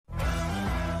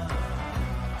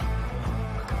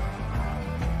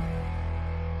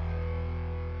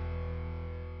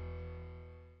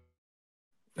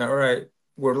All right.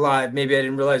 We're live. Maybe I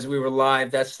didn't realize we were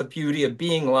live. That's the beauty of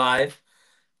being live.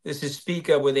 This is Speak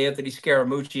Up with Anthony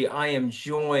Scaramucci. I am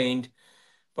joined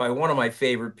by one of my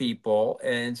favorite people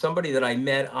and somebody that I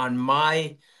met on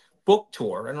my book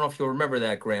tour. I don't know if you'll remember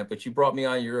that, Grant, but you brought me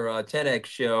on your 10X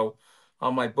show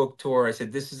on my book tour. I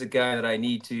said, this is a guy that I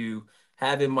need to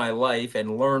have in my life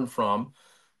and learn from.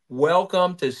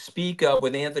 Welcome to Speak Up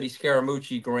with Anthony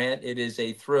Scaramucci, Grant. It is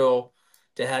a thrill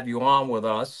to have you on with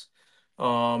us.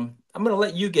 I'm going to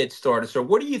let you get started. So,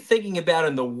 what are you thinking about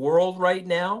in the world right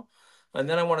now? And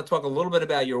then I want to talk a little bit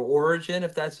about your origin,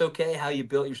 if that's okay, how you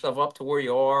built yourself up to where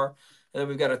you are. And then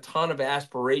we've got a ton of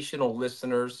aspirational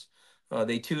listeners.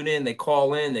 They tune in, they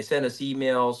call in, they send us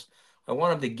emails. I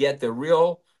want them to get the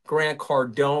real Grant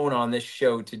Cardone on this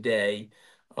show today,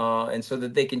 and so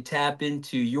that they can tap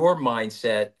into your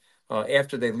mindset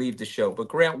after they leave the show. But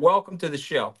Grant, welcome to the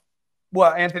show.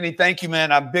 Well, Anthony, thank you,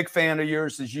 man. I'm a big fan of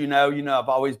yours, as you know. I've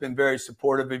always been very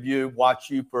supportive of you, watched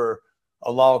you for a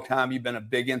long time. You've been a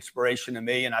big inspiration to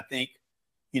me. And I think,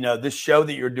 this show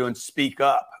that you're doing, Speak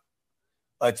Up,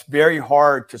 it's very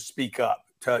hard to speak up,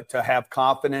 to have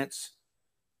confidence.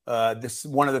 This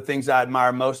is one of the things I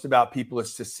admire most about people,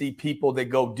 is to see people that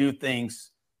go do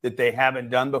things that they haven't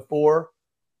done before.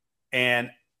 And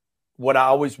what I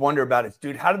always wonder about is,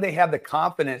 dude, how do they have the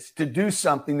confidence to do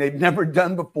something they've never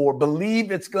done before,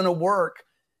 believe it's going to work,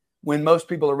 when most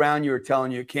people around you are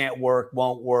telling you it can't work,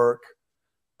 won't work,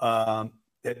 that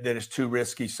it's too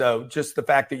risky. So just the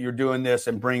fact that you're doing this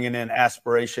and bringing in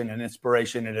aspiration and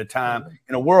inspiration at a time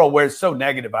in a world where it's so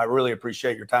negative, I really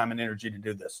appreciate your time and energy to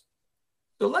do this.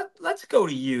 So let's go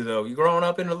to you, though. You're growing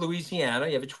up in Louisiana.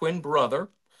 You have a twin brother.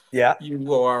 Yeah. You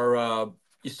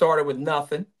started with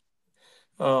nothing.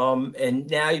 And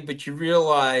now, but you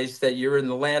realize that you're in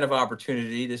the land of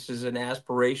opportunity. This is an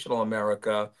aspirational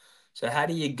America. So how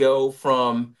do you go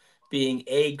from being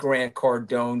a Grant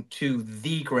Cardone to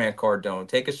the Grant Cardone?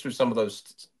 Take us through some of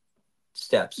those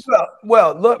steps.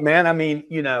 Well, look, man, I mean,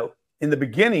 in the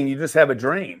beginning, you just have a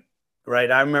dream, right?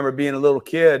 I remember being a little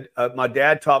kid. My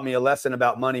dad taught me a lesson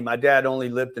about money. My dad only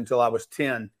lived until I was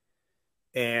 10.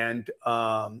 And,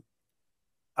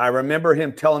 I remember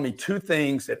him telling me two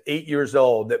things at 8 years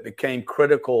old that became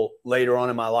critical later on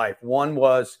in my life. One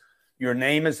was, your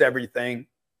name is everything.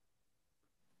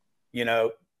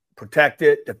 Protect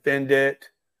it, defend it,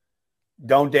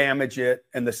 don't damage it.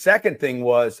 And the second thing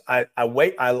was, I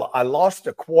lost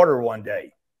a quarter one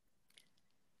day.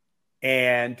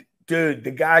 And dude,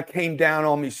 the guy came down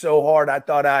on me so hard, I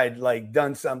thought I had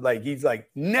done something. He's like,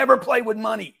 never play with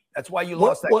money. That's why you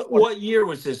lost that. What year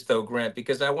was this, though, Grant?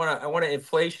 Because I want to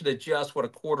inflation adjust what a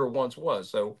quarter once was.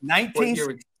 So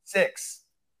 1966.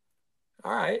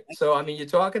 All right. So I mean, you're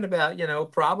talking about,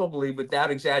 probably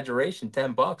without exaggeration,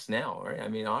 $10 now, right? I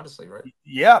mean, honestly, right?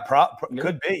 Yeah,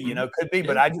 could be. Could be.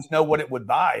 But I just know what it would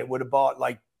buy. It would have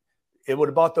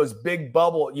bought those big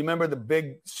bubble. You remember the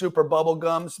big super bubble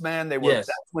gums, man? That's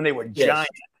when they were giant.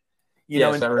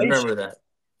 Yes, I remember that.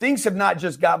 Things have not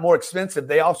just got more expensive;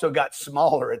 they also got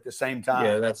smaller at the same time.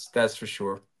 Yeah, that's for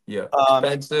sure. Yeah,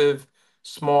 expensive,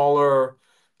 smaller,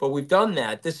 but we've done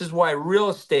that. This is why real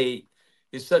estate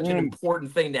is such an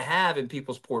important thing to have in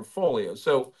people's portfolios.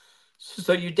 So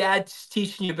your dad's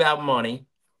teaching you about money.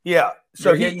 Yeah.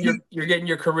 So you're getting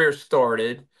your career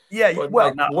started. Yeah. But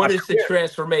well, what is the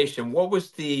transformation?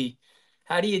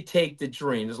 How do you take the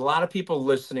dream? There's a lot of people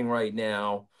listening right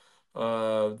now.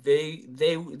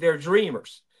 They're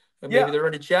dreamers. Maybe they're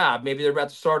in a job. Maybe they're about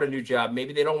to start a new job.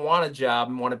 Maybe they don't want a job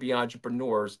and want to be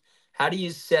entrepreneurs. How do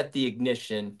you set the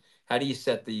ignition? How do you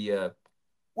set the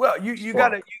well, you got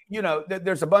to,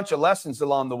 there's a bunch of lessons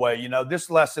along the way. This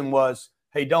lesson was,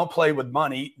 hey, don't play with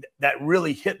money. That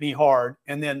really hit me hard.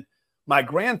 And then my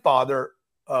grandfather,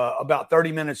 about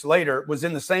 30 minutes later, was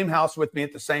in the same house with me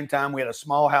at the same time. We had a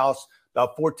small house,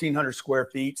 about 1,400 square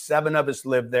feet. 7 of us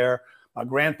lived there. My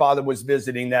grandfather was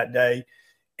visiting that day.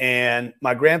 And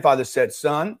my grandfather said,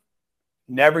 son,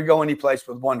 never go any place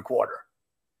with 1 quarter.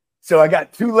 So I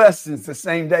got 2 lessons the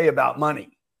same day about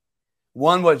money.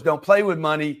 One was, don't play with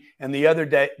money. And the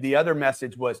other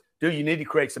message was, dude, you need to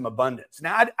create some abundance.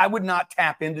 Now, I would not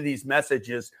tap into these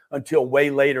messages until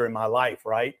way later in my life,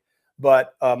 right?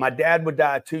 But my dad would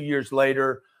die 2 years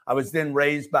later. I was then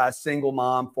raised by a single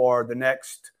mom for the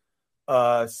next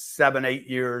 7, 8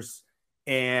 years.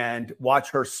 And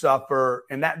watch her suffer.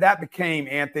 And that became,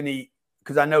 Anthony,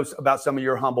 because I know about some of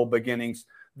your humble beginnings,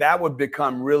 that would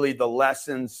become really the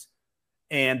lessons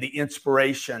and the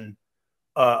inspiration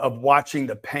of watching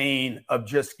the pain of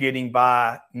just getting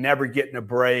by, never getting a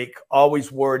break,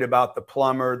 always worried about the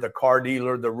plumber, the car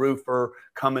dealer, the roofer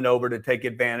coming over to take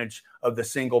advantage of the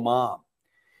single mom.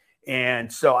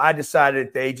 And so I decided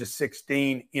at the age of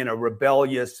 16, in a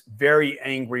rebellious, very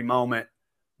angry moment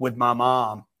with my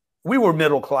mom. We were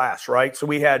middle class, right? So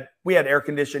we had air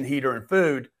conditioned heater and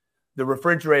food. The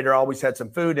refrigerator always had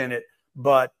some food in it,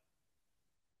 but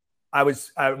I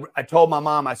told my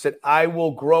mom, I said, I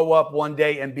will grow up one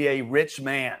day and be a rich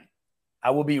man.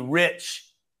 I will be rich.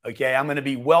 Okay. I'm going to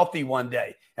be wealthy one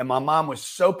day. And my mom was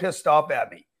so pissed off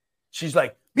at me. She's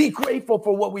like, be grateful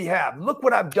for what we have. Look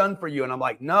what I've done for you. And I'm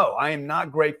like, no, I am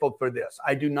not grateful for this.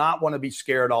 I do not want to be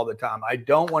scared all the time. I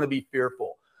don't want to be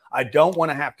fearful. I don't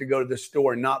want to have to go to the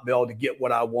store and not be able to get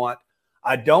what I want.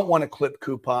 I don't want to clip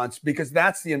coupons, because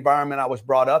that's the environment I was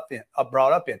brought up in.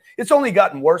 It's only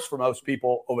gotten worse for most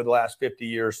people over the last 50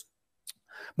 years.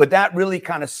 But that really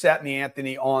kind of set me,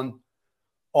 Anthony, on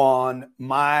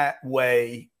my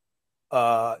way.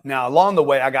 Now, along the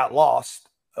way, I got lost.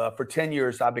 For 10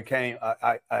 years, I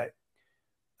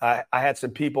had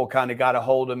some people kind of got a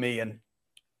hold of me and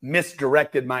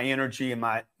misdirected my energy and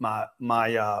my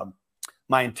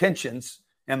intentions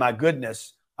and my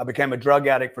goodness. I became a drug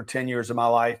addict for 10 years of my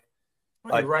life.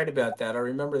 You write about that. I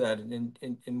remember that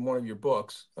in one of your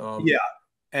books. Yeah.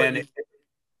 And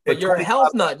but you're a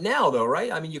health nut now, though,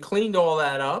 right? I mean, you cleaned all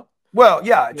that up. Well,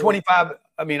 yeah, 25.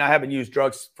 I mean, I haven't used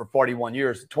drugs for 41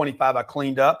 years. 25, I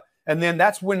cleaned up. And then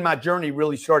that's when my journey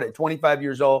really started. At 25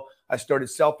 years old, I started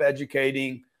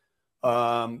self-educating,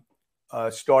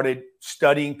 started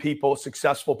studying people,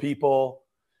 successful people,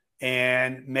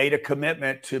 and made a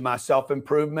commitment to my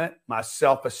self-improvement, my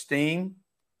self-esteem,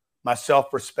 my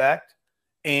self-respect.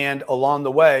 And along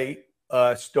the way,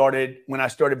 when I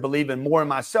started believing more in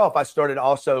myself, I started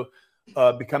also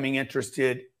becoming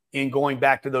interested in going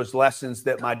back to those lessons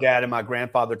that my dad and my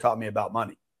grandfather taught me about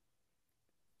money.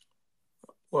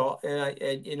 Well,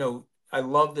 I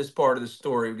love this part of the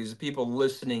story, because the people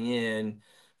listening in,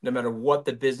 no matter what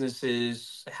the business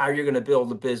is, how you're going to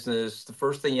build a business, the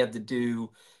first thing you have to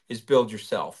do is build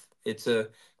yourself. It's a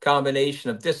combination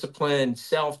of discipline,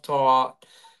 self-taught,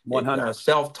 100.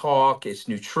 self-talk, it's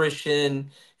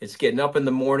nutrition, it's getting up in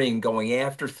the morning and going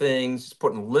after things,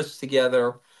 putting lists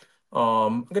together.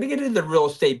 I'm going to get into the real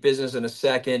estate business in a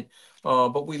second,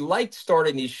 but we like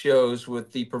starting these shows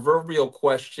with the proverbial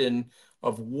question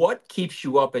of what keeps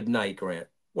you up at night, Grant?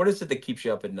 What is it that keeps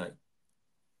you up at night?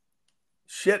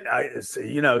 Shit,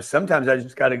 sometimes I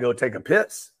just got to go take a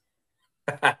piss.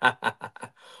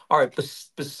 All right.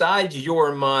 Besides your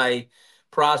and my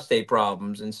prostate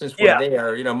problems, and since we're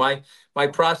there, my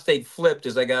prostate flipped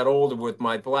as I got older with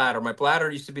my bladder. My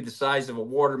bladder used to be the size of a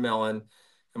watermelon,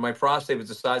 and my prostate was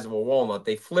the size of a walnut.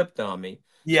 They flipped on me.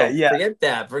 Yeah, so yeah. Forget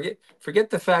that. Forget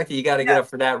the fact that you got to get up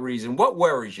for that reason. What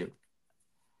worries you?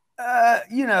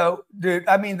 Dude,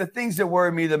 I mean, the things that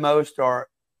worry me the most are,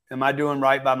 am I doing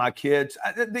right by my kids?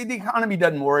 The economy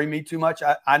doesn't worry me too much.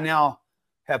 I now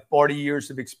have 40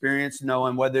 years of experience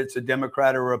knowing whether it's a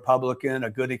Democrat or Republican, a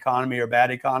good economy or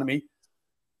bad economy.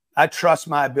 I trust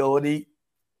my ability.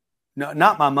 No,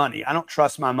 not my money. I don't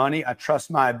trust my money. I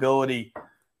trust my ability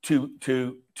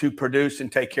to produce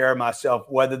and take care of myself,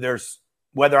 whether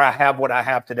I have what I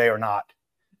have today or not.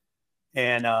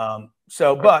 And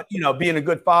but being a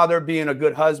good father, being a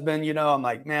good husband, I'm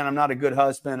like, man, I'm not a good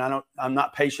husband. I'm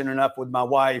not patient enough with my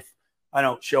wife. I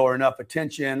don't show her enough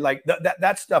attention. Like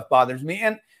that stuff bothers me.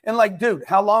 And like, dude,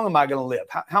 how long am I going to live?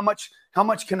 How much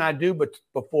can I do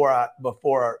before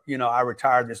I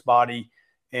retire this body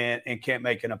and can't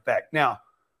make an effect? Now,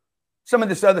 some of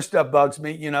this other stuff bugs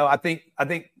me. I think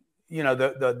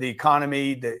the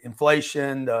economy, the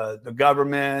inflation, the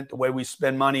government, the way we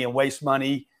spend money and waste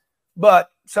money.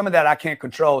 But some of that I can't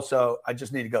control, so I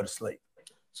just need to go to sleep.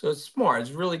 So it's smart.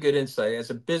 It's really good insight. As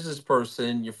a business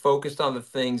person, you're focused on the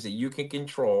things that you can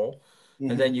control,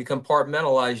 and then you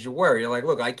compartmentalize your worry. You're like,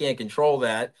 look, I can't control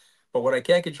that, but what I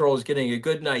can control is getting a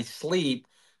good night's sleep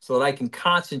so that I can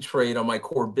concentrate on my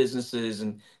core businesses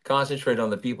and concentrate on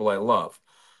the people I love.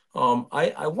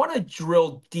 I want to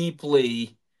drill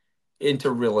deeply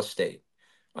into real estate.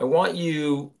 I want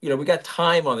we got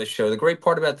time on this show. The great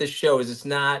part about this show is it's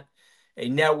not a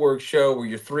network show where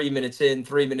you're 3 minutes in,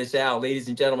 3 minutes out. Ladies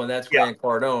and gentlemen, that's Grant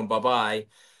Cardone. Bye-bye.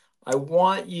 I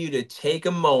want you to take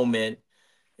a moment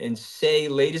and say,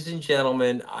 ladies and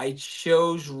gentlemen, I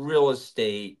chose real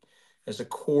estate as a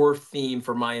core theme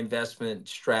for my investment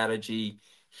strategy.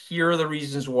 Here are the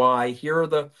reasons why. Here are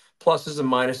the pluses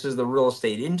and minuses of the real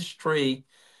estate industry.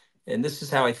 And this is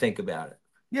how I think about it.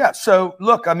 Yeah. So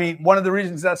look, I mean, one of the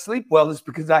reasons I sleep well is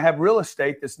because I have real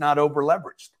estate that's not over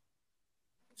leveraged.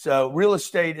 So real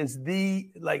estate is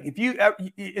if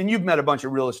you've met a bunch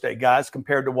of real estate guys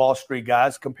compared to Wall Street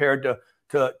guys, compared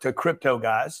to crypto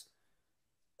guys.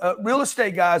 real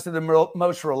estate guys are the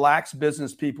most relaxed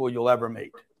business people you'll ever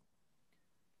meet.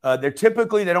 They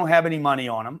don't have any money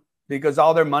on them because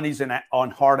all their money's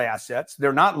on hard assets.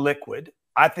 They're not liquid.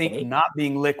 I think not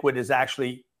being liquid is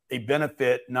actually a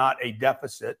benefit, not a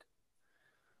deficit.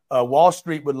 Wall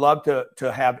Street would love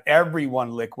to have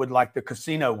everyone liquid like the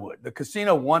casino would. The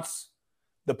casino wants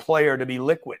the player to be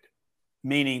liquid,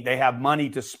 meaning they have money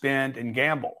to spend and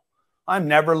gamble. I'm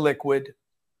never liquid.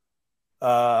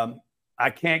 I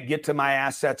can't get to my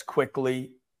assets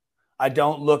quickly. I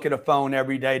don't look at a phone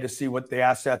every day to see what the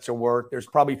assets are worth. There's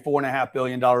probably $4.5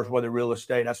 billion worth of real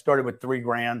estate. I started with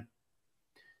 $3,000.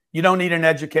 You don't need an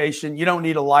education. You don't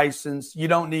need a license. You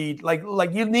don't need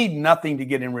you need nothing to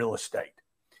get in real estate.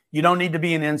 You don't need to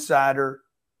be an insider.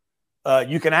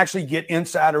 You can actually get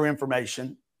insider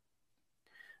information.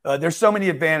 There's so many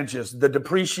advantages: the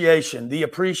depreciation, the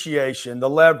appreciation, the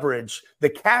leverage, the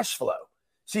cash flow.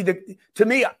 See, to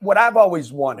me, what I've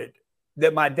always wanted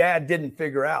that my dad didn't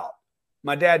figure out.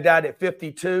 My dad died at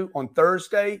 52 on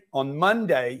Thursday. On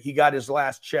Monday, he got his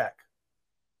last check.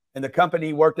 And the company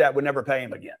he worked at would never pay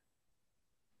him again.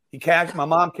 My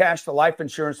mom cashed the life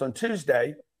insurance on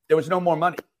Tuesday. There was no more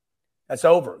money. That's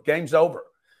over. Game's over.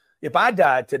 If I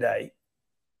died today,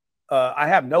 I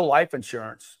have no life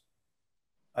insurance.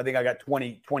 I think I got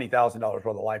 $20,000 worth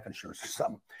of life insurance or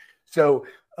something. So,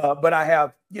 but I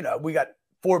have, we got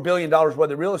 $4 billion worth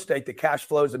of real estate. The cash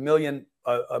flows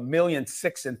 $1.6 million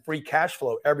in free cash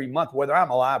flow every month, whether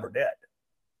I'm alive or dead,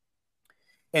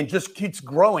 and just keeps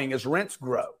growing as rents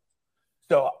grow.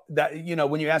 So that,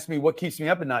 when you ask me what keeps me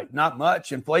up at night, not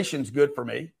much. Inflation's good for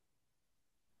me.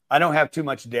 I don't have too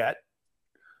much debt.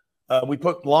 We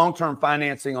put long-term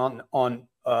financing on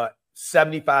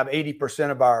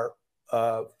 75-80%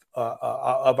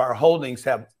 of our holdings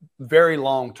have very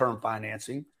long-term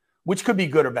financing, which could be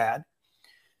good or bad.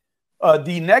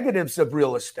 The negatives of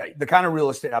real estate, the kind of real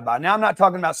estate I buy. Now, I'm not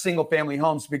talking about single-family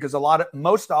homes because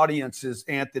most audiences,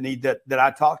 Anthony, that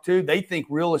I talk to, they think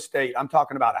real estate, I'm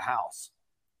talking about a house.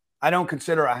 I don't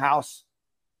consider a house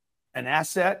an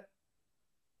asset.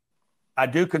 I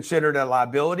do consider it a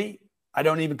liability. I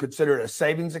don't even consider it a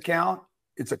savings account.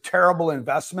 It's a terrible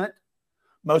investment.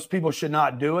 Most people should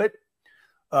not do it.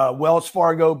 Wells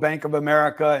Fargo, Bank of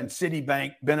America, and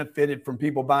Citibank benefited from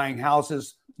people buying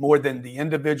houses more than the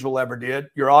individual ever did.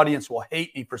 Your audience will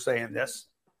hate me for saying this.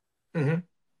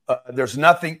 Mm-hmm. There's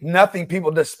nothing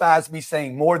people despise me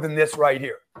saying more than this right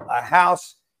here. A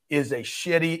house is a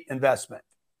shitty investment.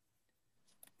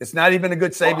 It's not even a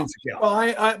good savings account.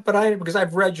 Well, because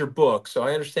I've read your book, so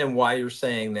I understand why you're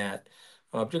saying that.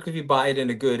 Particularly if you buy it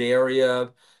in a good area,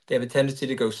 they have a tendency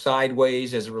to go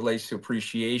sideways as it relates to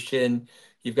appreciation.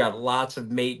 You've got lots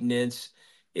of maintenance.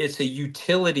 It's a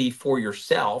utility for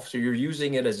yourself, so you're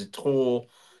using it as a tool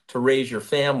to raise your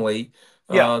family.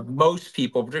 Yeah. Most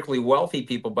people, particularly wealthy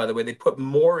people, by the way, they put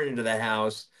more into the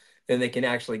house than they can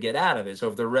actually get out of it. So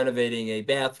if they're renovating a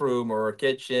bathroom or a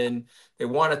kitchen, they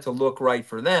want it to look right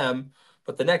for them.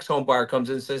 But the next home buyer comes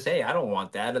in and says, hey, I don't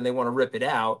want that. And they want to rip it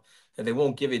out, and they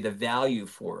won't give you the value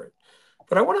for it.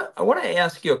 But I want to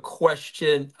ask you a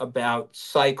question about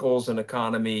cycles and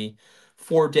economy.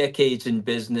 4 decades in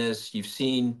business, you've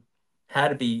seen had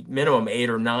to be minimum 8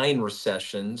 or 9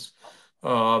 recessions.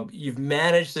 You've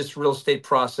managed this real estate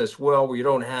process well, where you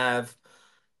don't have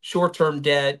short-term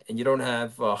debt and you don't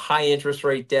have high interest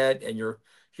rate debt, and your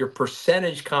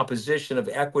percentage composition of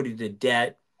equity to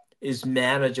debt is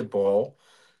manageable.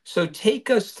 So take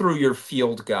us through your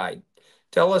field guide.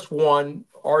 Tell us, one,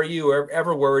 are you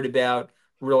ever worried about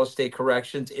real estate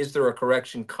corrections? Is there a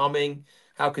correction coming?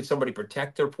 How could somebody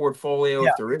protect their portfolio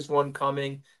if there is one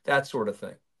coming? That sort of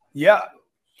thing. Yeah,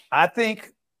 I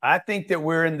think that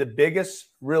we're in the biggest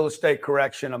real estate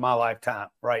correction of my lifetime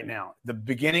right now. The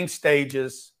beginning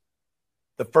stages,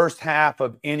 the first half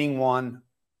of inning 1.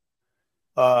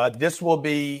 This will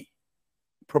be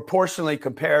proportionally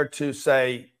compared to,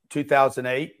 say,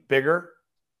 2008, bigger.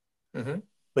 Mm-hmm.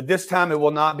 But this time it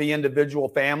will not be individual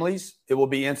families. It will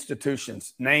be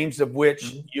institutions, names of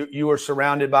which you are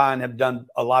surrounded by and have done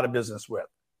a lot of business with.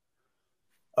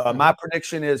 My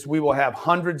prediction is we will have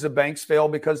hundreds of banks fail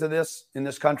because of this in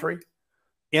this country.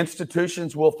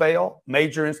 Institutions will fail,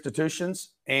 major institutions,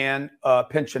 and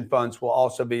pension funds will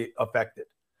also be affected.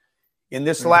 In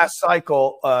this last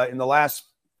cycle, in the last,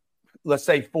 let's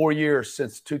say, 4 years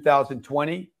since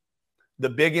 2020, the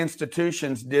big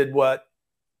institutions did what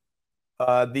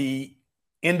the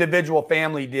individual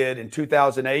family did in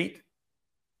 2008,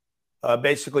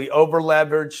 basically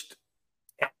over-leveraged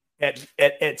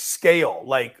at scale,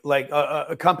 like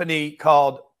a company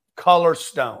called Color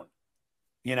Stone,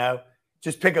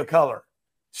 just pick a color,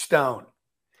 stone,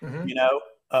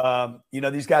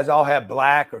 These guys all have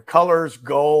black or colors,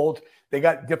 gold. They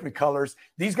got different colors.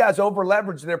 These guys over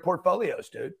leverage their portfolios,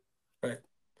 dude. Right.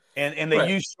 And they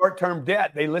use short-term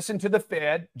debt. They listen to the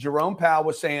Fed. Jerome Powell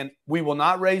was saying, we will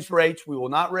not raise rates. We will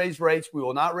not raise rates. We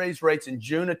will not raise rates in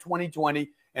June of 2020.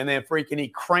 And then freaking he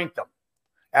cranked them.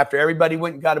 After everybody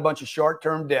went and got a bunch of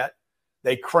short-term debt,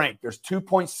 they cranked. There's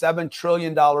 $2.7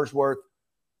 trillion worth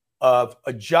of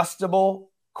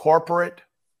adjustable corporate,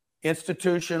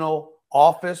 institutional,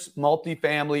 office,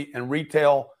 multifamily, and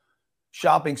retail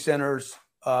shopping centers,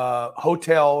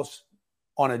 hotels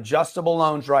on adjustable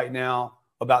loans right now.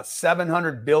 About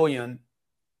 $700 billion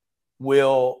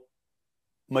will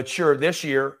mature this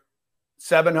year,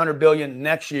 $700 billion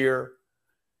next year.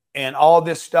 And all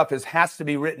this stuff has to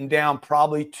be written down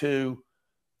probably to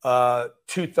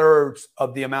 2/3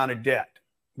 of the amount of debt,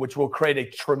 which will create a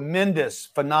tremendous,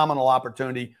 phenomenal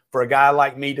opportunity for a guy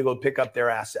like me to go pick up their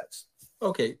assets.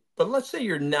 Okay, but let's say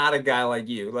you're not a guy like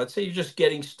you. Let's say you're just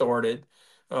getting started.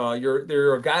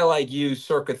 You're a guy like you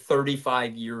circa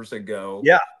 35 years ago.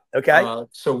 Yeah. Okay.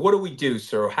 So what do we do,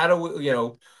 sir? How do we,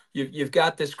 you've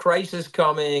got this crisis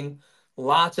coming.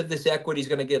 Lots of this equity is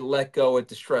going to get let go at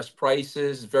distressed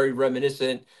prices. Very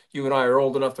reminiscent. You and I are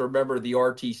old enough to remember the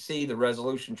RTC, the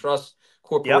Resolution Trust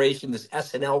Corporation, this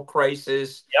S&L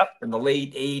crisis in the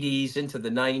late 80s into the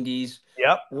 90s.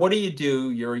 What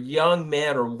do? You're a young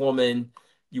man or woman.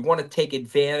 You want to take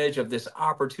advantage of this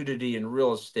opportunity in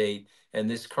real estate and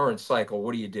this current cycle.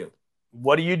 What do you do?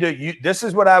 What do you do? This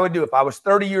is what I would do if I was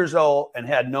 30 years old and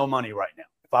had no money right now.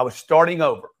 If I was starting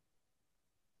over.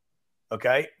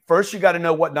 Okay. First, you got to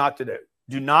know what not to do.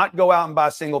 Do not go out and buy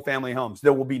single family homes.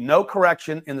 There will be no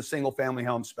correction in the single family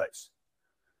home space.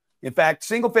 In fact,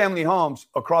 single family homes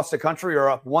across the country are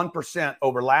up 1%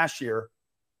 over last year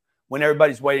when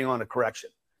everybody's waiting on a correction.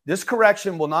 This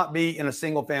correction will not be in a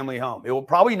single family home. It will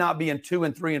probably not be in 2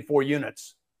 and 3 and 4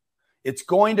 units. It's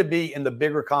going to be in the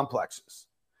bigger complexes.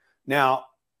 Now,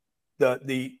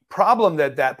 the problem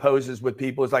that poses with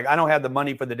people is like, I don't have the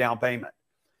money for the down payment.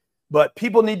 But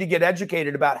people need to get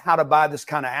educated about how to buy this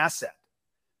kind of asset.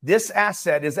 This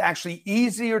asset is actually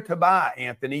easier to buy,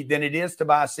 Anthony, than it is to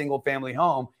buy a single family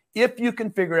home if you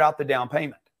can figure out the down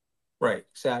payment. Right,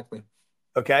 exactly.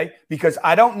 Okay, because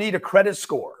I don't need a credit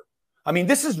score. I mean,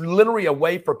 this is literally a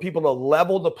way for people to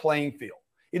level the playing field.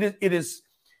 It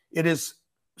is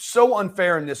so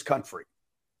unfair in this country.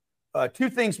 Two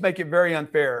things make it very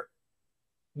unfair.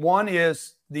 One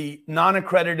is the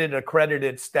non-accredited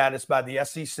accredited status by the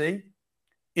SEC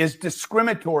is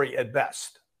discriminatory at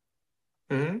best.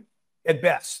 Mm-hmm. At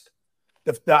best.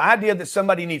 The idea that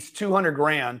somebody needs 200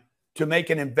 grand to make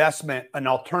an investment, an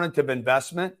alternative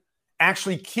investment,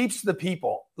 actually keeps the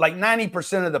people, like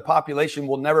 90% of the population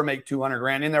will never make 200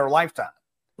 grand in their lifetime.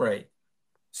 Right.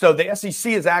 So the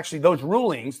SEC is actually, those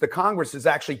rulings, the Congress is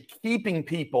actually keeping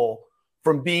people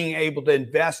from being able to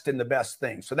invest in the best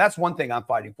things. So that's one thing I'm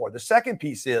fighting for. The second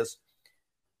piece is,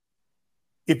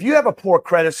 if you have a poor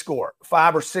credit score,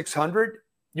 500 or 600,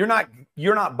 you're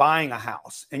not buying a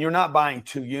house and you're not buying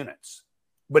 2 units.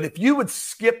 But if you would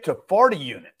skip to 40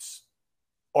 units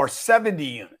or 70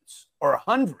 units or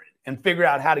 100 and figure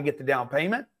out how to get the down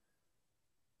payment,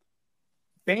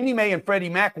 Fannie Mae and Freddie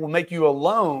Mac will make you a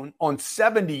loan on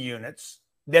 70 units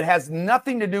that has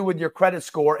nothing to do with your credit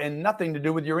score and nothing to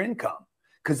do with your income,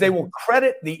 because they will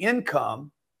credit the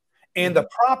income and the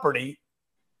property.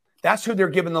 That's who they're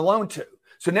giving the loan to.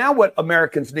 So now what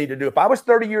Americans need to do, if I was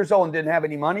 30 years old and didn't have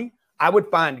any money, I would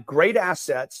find great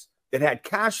assets that had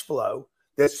cash flow,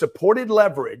 that supported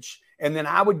leverage, and then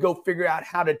I would go figure out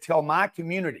how to tell my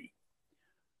community,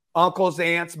 uncles,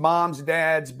 aunts, moms,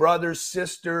 dads, brothers,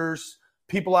 sisters,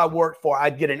 people I work for,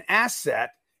 I'd get an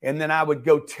asset, and then I would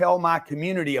go tell my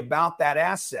community about that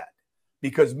asset.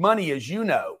 Because money, as you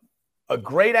know, a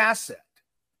great asset,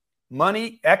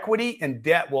 money, equity, and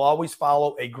debt will always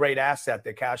follow a great asset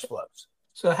that cash flows.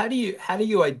 So how do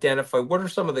you identify, what are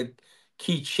some of the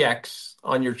key checks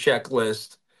on your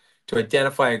checklist to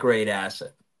identify a great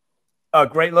asset? A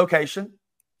great location.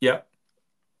 Yep.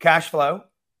 Cash flow.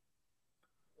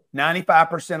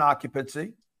 95%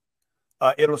 occupancy.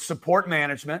 It'll support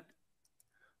management.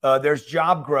 There's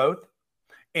job growth.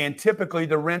 And typically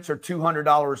the rents are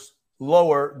 $200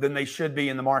 lower than they should be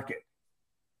in the market.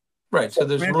 Right. So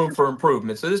there's room for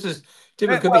improvement. So this is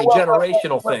typically could be a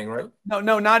generational thing, right?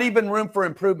 No, not even room for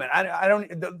improvement. I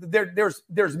don't.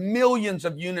 There's millions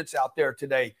of units out there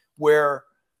today where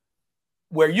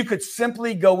you could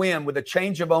simply go in with a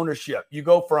change of ownership. You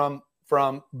go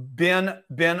from Ben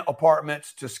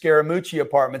Apartments to Scaramucci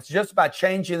Apartments just by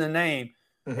changing the name,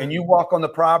 and you walk on the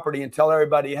property and tell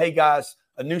everybody, "Hey guys,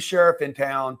 a new sheriff in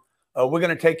town. We're going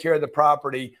to take care of the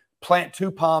property, plant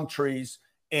 2 palm trees.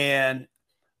 And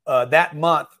that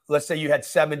month, let's say you had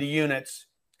 70 units,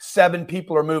 7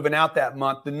 people are moving out that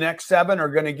month. The next 7 are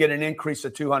going to get an increase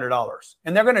of $200,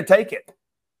 and they're going to take it.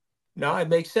 No, it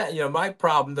makes sense. My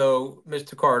problem though,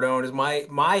 Mr. Cardone, is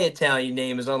my Italian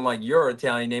name is unlike your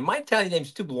Italian name. My Italian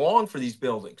name's too long for these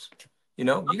buildings.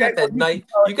 You Okay, got well, that nice,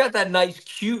 you got that nice,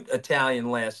 cute Italian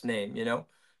last name. You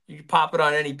can pop it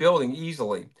on any building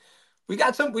easily. We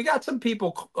got some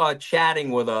people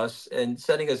chatting with us and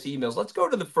sending us emails. Let's go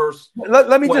to the first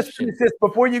let me just finish question. this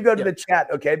before you go to Yeah, the chat,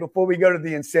 okay? Before we go to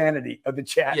the insanity of the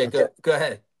chat. yeah. Okay? Go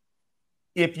ahead.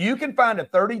 If you can find a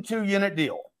 32 unit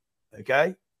deal,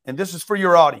 okay, and this is for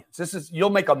your audience, you'll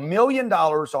make $1 million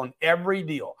on every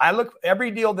deal.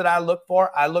 Every deal that I look for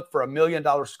 $1 million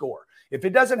score. If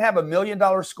it doesn't have $1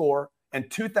 million score and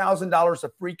 $2,000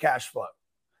 of free cash flow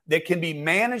that can be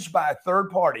managed by a third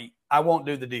party, I won't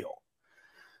do the deal.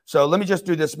 So let me just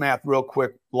do this math real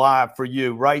quick live for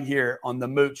you right here on the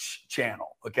Mooch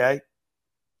channel, okay?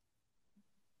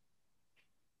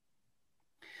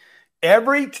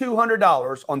 Every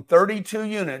 $200 on 32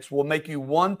 units will make you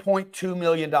 $1.2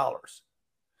 million.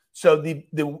 So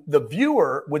the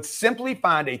viewer would simply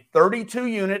find a 32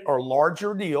 unit or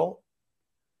larger deal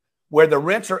where the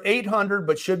rents are 800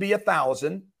 but should be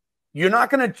 1,000. You're not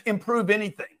going to improve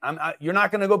anything. You're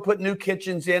not going to go put new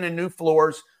kitchens in and new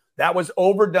floors. That was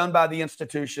overdone by the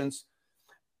institutions.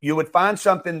 You would find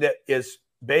something that is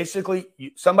basically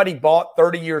somebody bought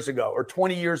 30 years ago or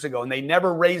 20 years ago, and they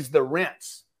never raised the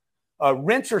rents.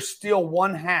 Rents are still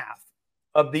 1/2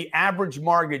 of the average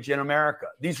mortgage in America.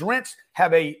 These rents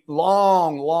have a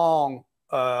long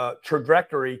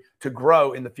trajectory to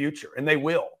grow in the future, and they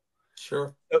will.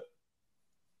 Sure.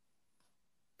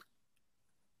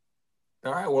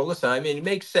 All right. Well, listen. It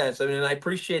makes sense. And I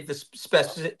appreciate the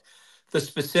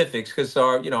specifics because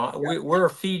we're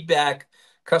a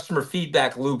customer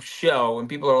feedback loop show, and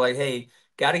people are like, "Hey,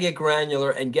 got to get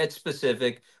granular and get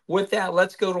specific." With that,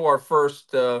 let's go to our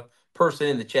first person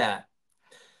in the chat.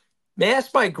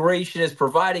 Mass migration is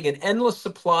providing an endless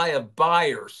supply of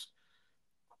buyers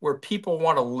where people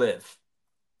want to live.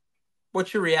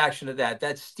 What's your reaction to that?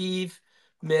 That's Steve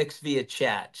Mix via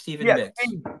chat. Stephen Mix.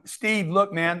 Steve,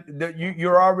 look, man,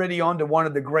 you're already on to one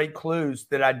of the great clues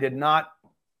that I did not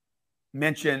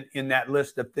mention in that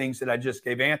list of things that I just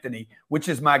gave Anthony, which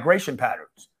is migration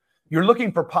patterns. You're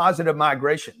looking for positive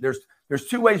migration. There's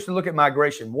 2 ways to look at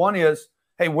migration. One is,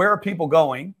 hey, where are people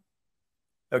going?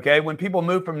 Okay, when people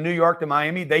move from New York to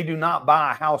Miami, they do not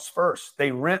buy a house first.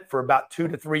 They rent for about 2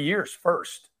 to 3 years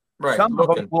first. Right. Some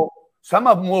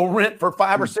of them will rent for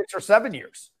 5 or 6 or 7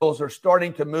 years. Those are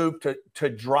starting to move to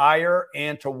drier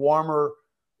and to warmer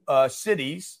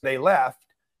cities. They left,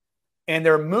 and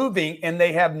they're moving, and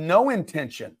they have no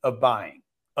intention of buying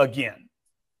again.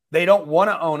 They don't want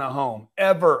to own a home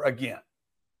ever again.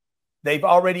 They've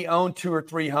already owned 2 or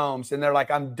 3 homes, and they're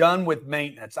like, I'm done with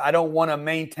maintenance. I don't want to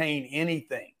maintain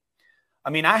anything.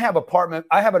 I have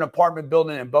an apartment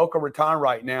building in Boca Raton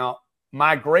right now.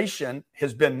 Migration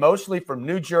has been mostly from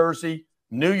New Jersey,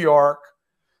 New York,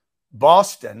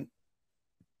 Boston.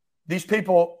 These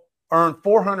people earn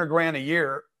 $400,000 a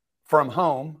year from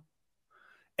home,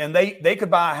 and they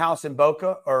could buy a house in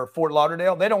Boca or Fort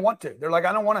Lauderdale. They don't want to. They're like,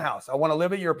 I don't want a house. I want to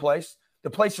live at your place. The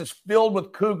place is filled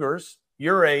with cougars,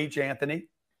 your age, Anthony.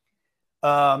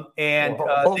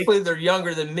 Hopefully they're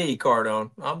younger than me,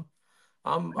 Cardone. How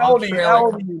old are you? How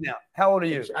old are you now? How old are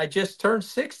you? I just turned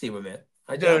 60 with it.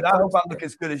 Dude, I hope I look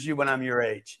as good as you when I'm your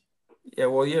age. Yeah,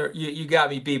 well, you got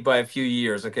me beat by a few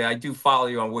years. Okay, I do follow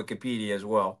you on Wikipedia as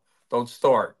well. Don't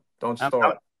start.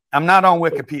 I'm not on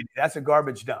Wikipedia. That's a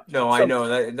garbage dump. No, I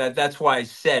know that's why I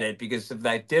said it, because of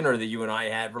that dinner that you and I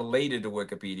had related to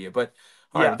Wikipedia. But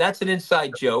all right, that's an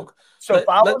inside joke. So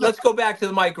let's go back to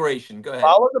the migration. Go ahead.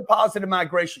 Follow the positive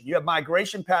migration. You have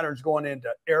migration patterns going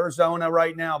into Arizona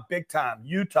right now, big time.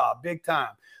 Utah, big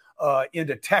time.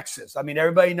 Into Texas.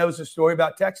 Everybody knows the story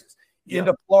about Texas.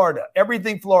 Into Florida,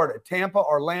 everything Florida, Tampa,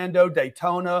 Orlando,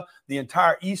 Daytona, the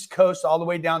entire East Coast, all the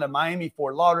way down to Miami,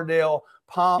 Fort Lauderdale,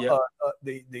 Palm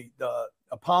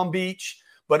Beach,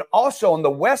 but also on the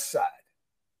west side,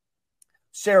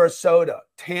 Sarasota,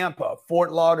 Tampa,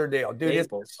 Fort Lauderdale. Dude,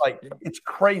 it's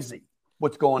crazy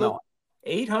what's going on.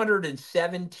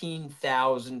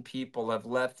 817,000 people have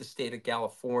left the state of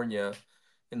California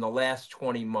in the last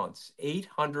 20 months.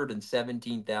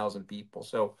 817,000 people.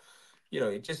 So,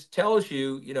 it just tells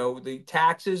you, the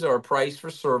taxes are a price for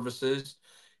services.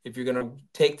 If you're going to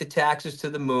take the taxes to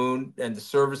the moon and the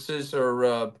services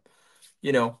are,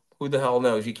 who the hell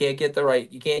knows? You can't get the right.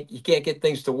 You can't get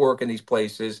things to work in these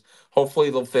places. Hopefully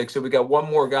they'll fix it. We got one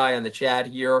more guy on the chat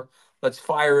here. Let's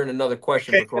fire in another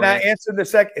question Okay, for can I Grant. answer the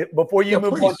second before you Yeah,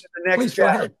 move on to please, the next please go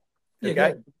chat? ahead. Yeah, go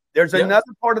Okay. ahead. There's Yeah.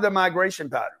 another part of the migration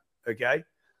pattern. Okay.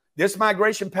 This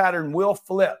migration pattern will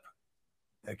flip.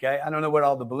 Okay. I don't know what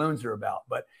all the balloons are about,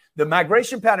 but the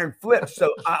migration pattern flips.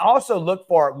 So I also look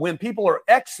for when people are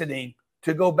exiting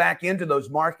to go back into those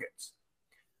markets.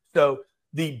 So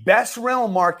the best rental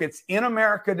markets in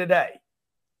America today,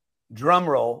 drum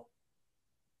roll,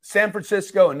 San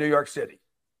Francisco and New York City.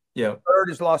 Yeah. Third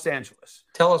is Los Angeles.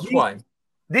 Tell us why.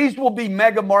 These will be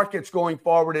mega markets going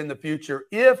forward in the future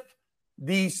if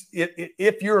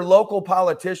your local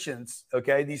politicians,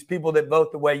 okay, these people that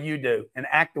vote the way you do and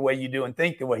act the way you do and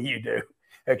think the way you do,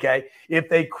 okay, if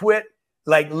they quit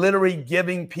like literally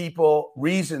giving people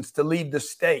reasons to leave the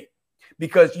state,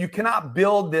 because you cannot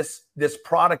build this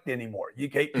product anymore.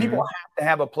 People have to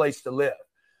have a place to live.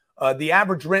 The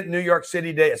average rent in New York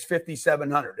City today is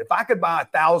 $5,700. If I could buy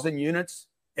 1,000 units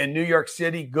in New York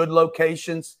City, good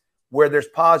locations where there's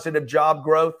positive job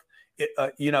growth,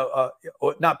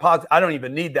 not positive. I don't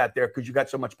even need that there because you got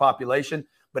so much population.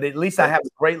 But at least I have a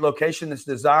great location that's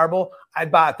desirable.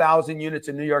 I'd buy 1,000 units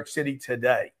in New York City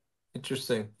today.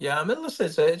 Interesting. Yeah, I mean, listen,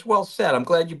 it's well said. I'm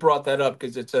glad you brought that up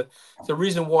because it's a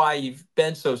reason why you've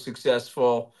been so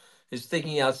successful is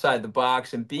thinking outside the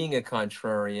box and being a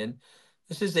contrarian.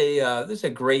 This is a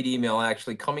great email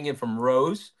actually coming in from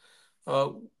Rose.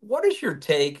 What is your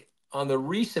take on the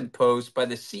recent post by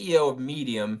the CEO of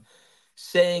Medium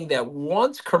saying that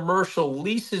once commercial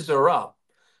leases are up,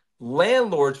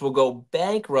 landlords will go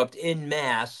bankrupt in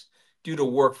mass due to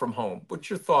work from home? What's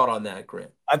your thought on that,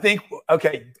 Grant? I think,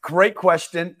 okay, great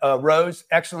question, Rose.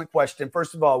 Excellent question.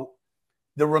 First of all,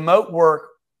 the remote work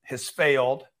has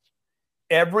failed.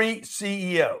 Every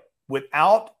CEO,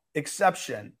 without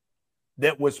exception,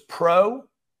 that was pro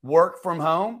work from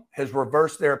home has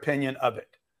reversed their opinion of it.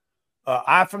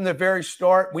 From the very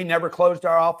start, we never closed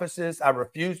our offices. I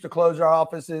refused to close our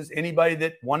offices. Anybody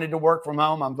that wanted to work from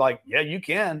home, I'm like, yeah, you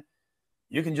can.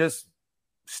 You can just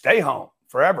stay home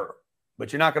forever,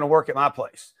 but you're not going to work at my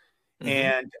place.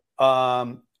 And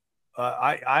I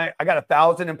got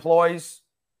 1,000 employees.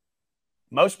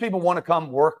 Most people want to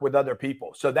come work with other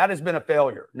people. So that has been a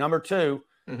failure. Number two,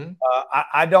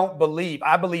 I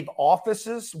believe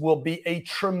offices will be a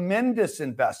tremendous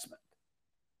investment.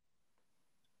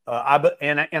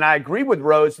 I agree with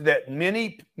Rose that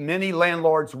many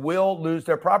landlords will lose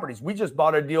their properties. We just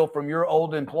bought a deal from your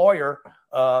old employer,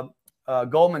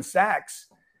 Goldman Sachs,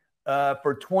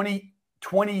 for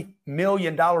 $20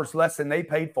 million less than they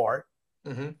paid for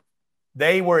it.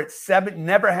 They were at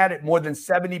never had it more than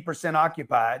 70%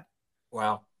 occupied.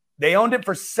 Wow. They owned it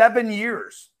for 7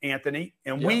 years, Anthony.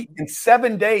 And in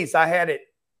 7 days, I had it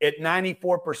at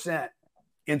 94%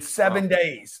 in 7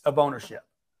 days of ownership.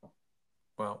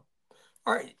 Wow.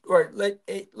 All right.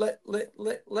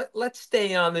 Let's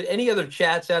stay on any other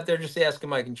chats out there. Just ask in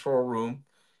my control room.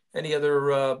 Any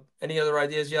other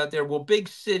ideas out there? Will big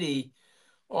city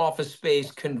office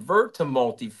space convert to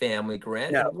multifamily,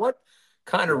 Grant? No. And what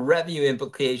kind of revenue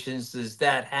implications does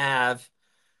that have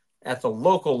at the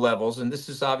local levels? And this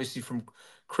is obviously from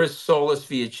Chris Solis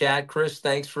via chat. Chris,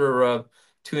 thanks for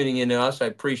tuning in to us. I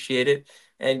appreciate it.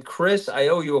 And Chris, I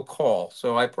owe you a call,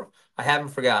 so I haven't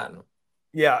forgotten.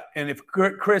 Yeah, and if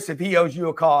Chris, if he owes you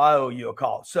a call, I owe you a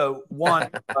call. So one,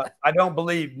 I don't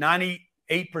believe 98%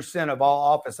 of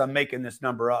all office, I'm making this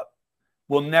number up,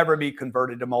 will never be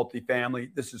converted to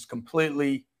multifamily. This is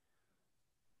completely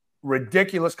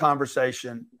ridiculous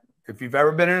conversation. If you've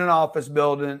ever been in an office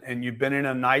building and you've been in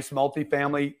a nice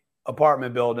multifamily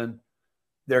apartment building,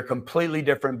 they're completely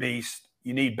different beasts.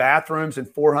 You need bathrooms and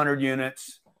 400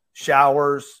 units,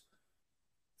 showers.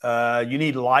 You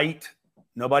need light.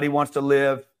 Nobody wants to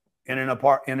live in an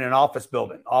office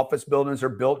building. Office buildings are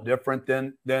built different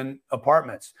than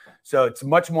apartments. So it's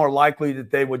much more likely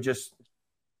that they would just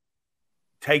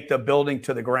take the building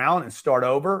to the ground and start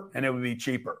over, and it would be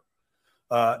cheaper.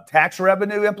 Tax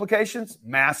revenue implications,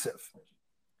 massive.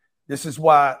 This is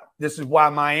why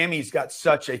Miami's got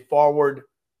such a forward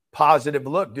positive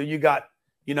look.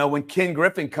 When Ken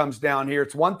Griffin comes down here,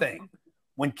 it's one thing.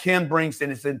 When Ken brings in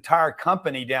his entire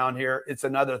company down here, it's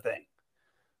another thing.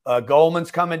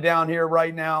 Goldman's coming down here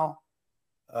right now.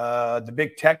 The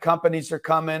big tech companies are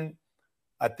coming.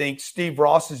 I think Steve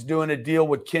Ross is doing a deal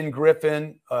with Ken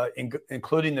Griffin,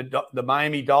 including the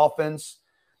Miami Dolphins.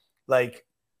 Like,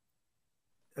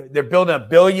 they're building 1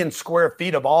 billion square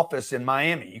feet of office in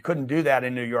Miami. You couldn't do that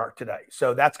in New York today.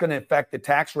 So that's going to affect the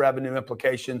tax revenue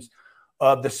implications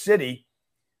of the city.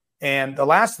 And the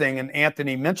last thing, and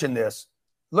Anthony mentioned this,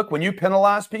 look, when you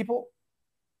penalize people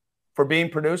for being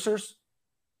producers,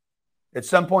 at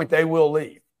some point they will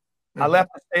leave. I left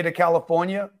the state of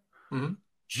California,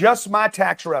 just my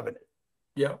tax revenue.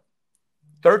 Yeah.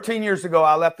 13 years ago,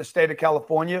 I left the state of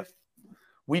California.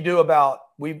 We've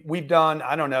done,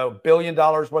 I don't know, $1 billion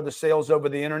worth of sales over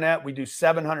the internet. We do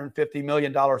 $750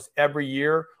 million every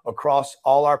year across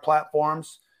all our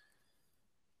platforms.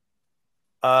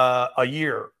 A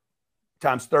year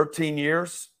times 13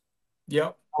 years.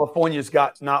 Yep. California's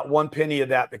got not one penny of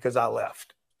that because I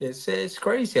left. It's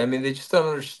crazy. I mean, they just don't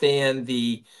understand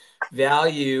the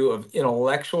value of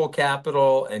intellectual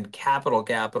capital and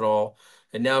capital.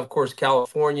 And now, of course,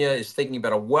 California is thinking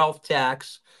about a wealth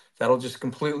tax that'll just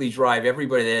completely drive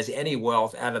everybody that has any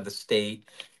wealth out of the state.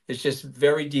 It's just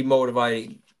very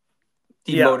demotivating,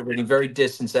 very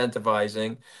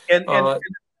disincentivizing. And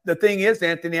the thing is,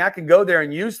 Anthony, I can go there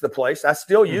and use the place. I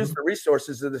still use the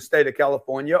resources of the state of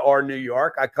California or New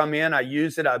York. I come in, I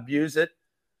use it, I abuse it.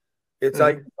 It's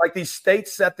like these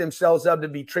states set themselves up to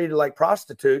be treated like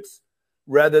prostitutes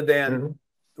rather than,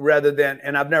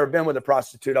 and I've never been with a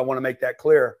prostitute. I want to make that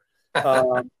clear.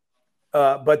 But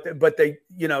they,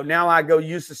 now I go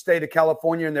use the state of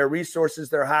California and their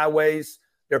resources, their highways,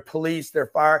 their police, their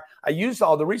fire. I use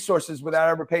all the resources without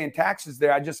ever paying taxes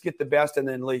there. I just get the best and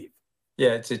then leave.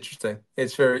 Yeah, it's interesting.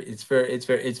 It's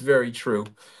very true.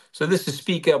 So this is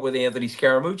Speak Up with Anthony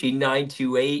Scaramucci,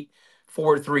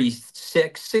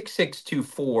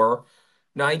 928-436-6624,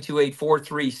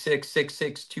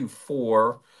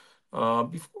 928-436-6624.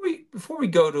 Before we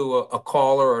go to a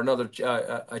caller or another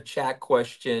a chat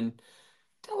question,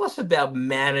 tell us about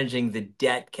managing the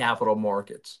debt capital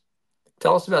markets.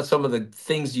 Tell us about some of the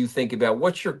things you think about.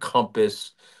 What's your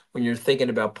compass when you're thinking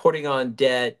about putting on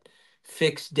debt,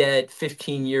 fixed debt,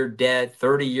 15-year debt,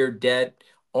 30-year debt,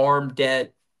 arm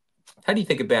debt? How do you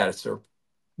think about it, sir?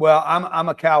 Well, I'm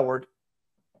a coward.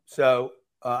 So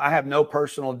I have no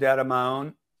personal debt of my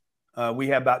own. We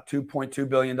have about $2.2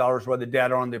 billion worth of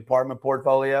debt on the apartment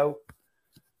portfolio,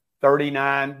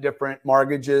 39 different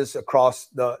mortgages across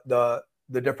the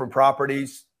different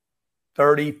properties.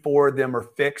 34 of them are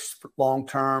fixed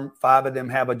long-term. 5 of them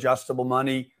have adjustable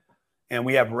money. And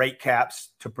we have rate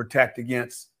caps to protect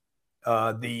against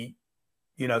something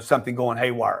going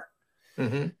haywire.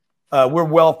 We're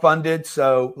well-funded.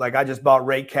 So like I just bought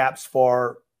rate caps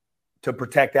to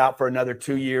protect out for another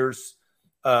 2 years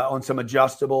on some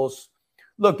adjustables.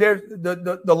 Look,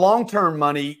 the long-term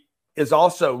money is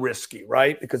also risky,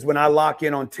 right? Because when I lock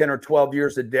in on 10 or 12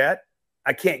 years of debt,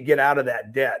 I can't get out of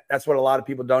that debt. That's what a lot of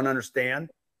people don't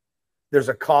understand. There's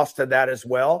a cost to that as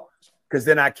well, because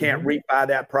then I can't rebuy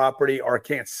that property or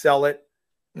can't sell it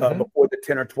before the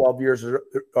 10 or 12 years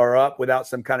are up without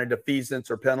some kind of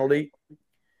defeasance or penalty.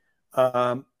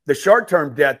 The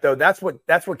short-term debt, though, that's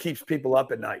what keeps people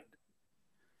up at night.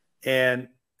 And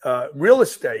real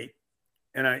estate,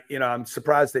 and I'm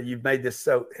surprised that you've made this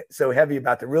so heavy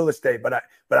about the real estate, but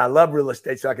I love real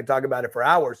estate, so I can talk about it for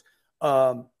hours.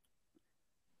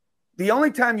 The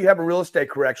only time you have a real estate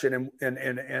correction,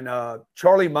 and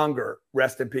Charlie Munger,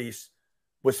 rest in peace,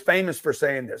 was famous for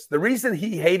saying this. The reason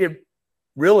he hated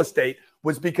real estate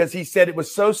was because he said it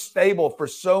was so stable for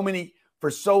so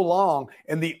long,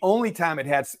 and the only time it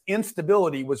had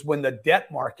instability was when the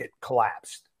debt market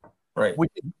collapsed. Right.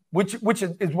 Which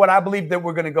is what I believe that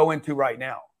we're going to go into right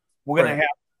now. We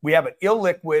have an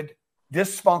illiquid,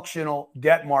 dysfunctional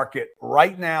debt market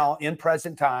right now in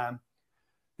present time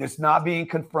that's not being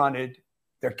confronted.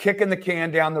 They're kicking the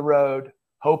can down the road,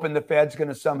 hoping the Fed's going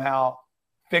to somehow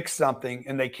fix something,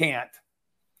 and they can't.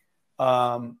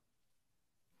 And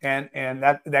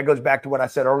that goes back to what I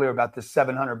said earlier about the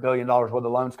 $700 billion worth of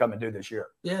loans coming due this year.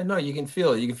 Yeah, no, you can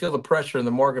feel it. You can feel the pressure in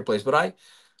the marketplace. But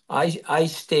I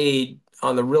stayed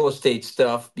on the real estate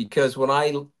stuff because when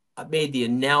I made the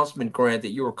announcement, Grant,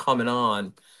 that you were coming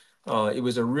on, it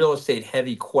was a real estate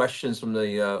heavy questions from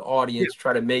the audience,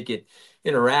 try to make it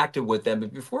interactive with them.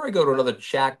 But before I go to another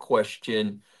chat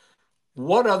question,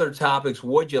 what other topics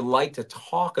would you like to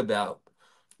talk about?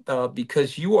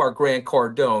 Because you are Grant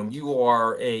Cardone, you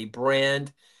are a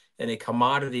brand and a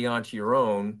commodity onto your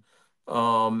own.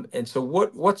 And so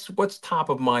what's top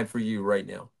of mind for you right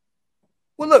now?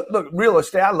 Well, look, real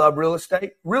estate. I love real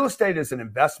estate. Real estate is an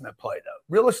investment play, though.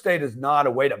 Real estate is not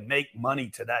a way to make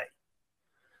money today.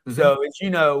 So, as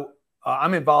you know,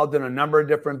 I'm involved in a number of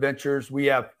different ventures. We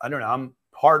have, I'm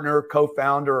partner,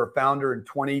 co-founder, or founder in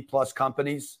 20 plus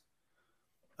companies.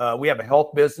 We have a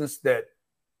health business that,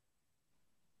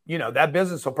 that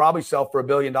business will probably sell for $1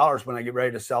 billion when I get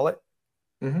ready to sell it.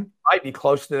 Might be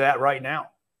close to that right now.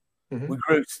 We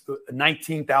grew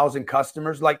 19,000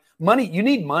 customers. Like money, you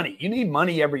need money. You need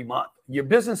money every month. Your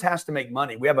business has to make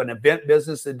money. We have an event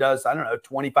business that does, I don't know,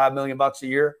 25 million bucks a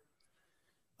year.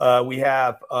 We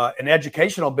have an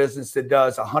educational business that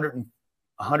does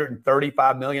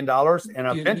 $135 million, and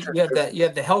a venture. You have that. You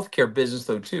have the healthcare business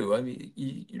though too. I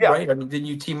mean, right? I mean, didn't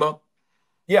you team up?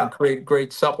 Yeah. And create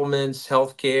great supplements,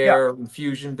 healthcare,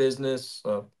 infusion business.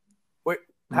 Wait,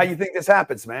 how you think this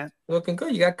happens, man? Looking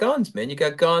good. You got guns, man. You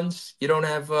got guns. You don't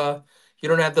have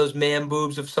those man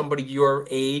boobs of somebody your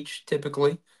age.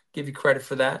 Typically, give you credit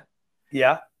for that.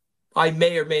 Yeah. I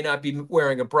may or may not be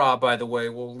wearing a bra, by the way.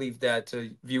 We'll leave that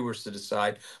to viewers to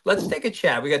decide. Let's take a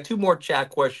chat. We got 2 more chat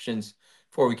questions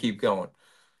before we keep going.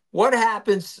 What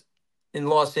happens in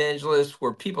Los Angeles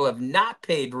where people have not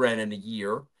paid rent in a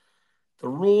year? The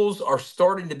rules are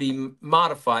starting to be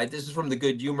modified. This is from the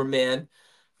Good Humor Man.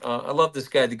 I love this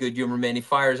guy, the Good Humor Man. He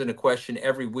fires in a question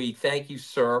every week. Thank you,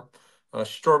 sir.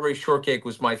 Strawberry shortcake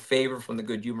was my favorite from the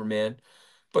Good Humor Man.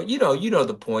 But you know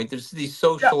the point. There's these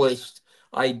socialist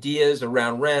ideas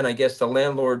around rent. I guess the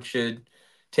landlord should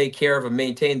take care of and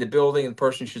maintain the building, and the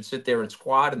person should sit there and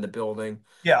squat in the building.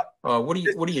 Yeah. What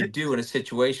do you do in a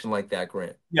situation like that,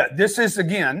 Grant? Yeah, this is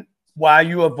again why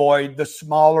you avoid the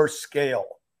smaller scale.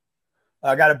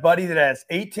 I got a buddy that has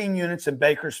 18 units in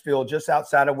Bakersfield, just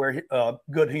outside of where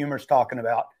Good Humor's talking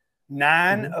about.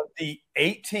 9 of the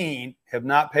 18 have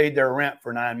not paid their rent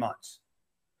for 9 months.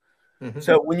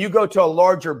 So when you go to a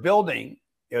larger building,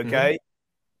 okay,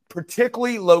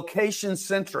 particularly location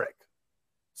centric.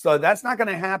 So that's not going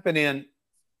to happen in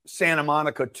Santa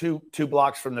Monica, two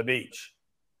blocks from the beach,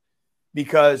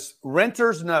 because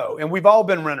renters know, and we've all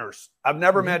been renters. I've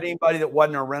never met anybody that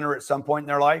wasn't a renter at some point in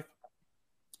their life.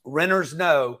 Renters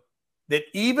know that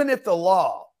even if the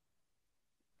law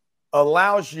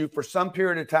allows you for some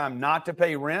period of time not to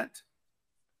pay rent,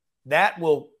 that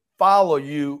will follow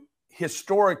you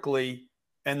historically,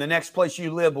 and the next place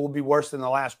you live will be worse than the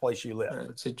last place you live.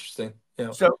 That's interesting. Yeah.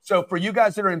 So for you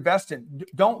guys that are investing,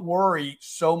 don't worry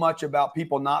so much about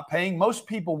people not paying. Most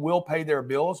people will pay their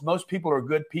bills. Most people are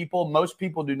good people. Most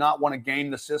people do not want to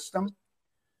game the system.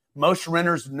 Most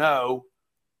renters know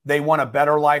they want a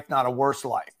better life, not a worse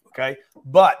life. Okay.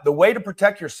 But the way to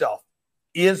protect yourself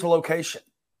is location.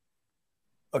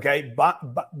 Okay. But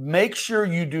make sure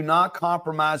you do not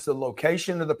compromise the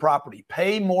location of the property.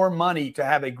 Pay more money to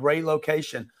have a great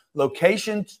location.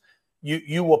 Locations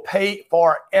you will pay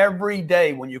for every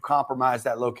day when you compromise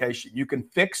that location. You can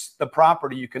fix the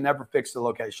property. You can never fix the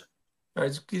location. All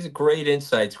right. These are great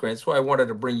insights, Grant. That's why I wanted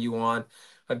to bring you on.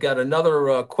 I've got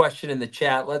another question in the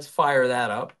chat. Let's fire that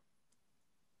up.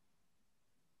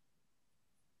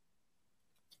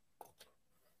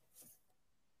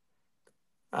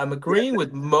 I'm agreeing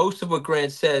with most of what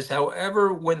Grant says.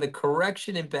 However, when the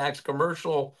correction impacts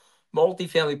commercial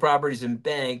multifamily properties and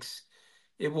banks,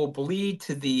 it will bleed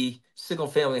to the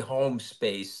single-family home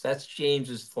space. That's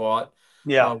James's thought.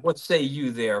 Yeah. What say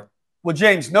you there? Well,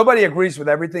 James, nobody agrees with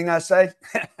everything I say.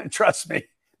 Trust me,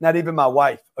 not even my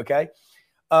wife. Okay.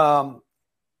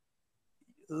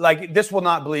 Like this will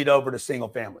not bleed over to single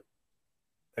family.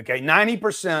 Okay.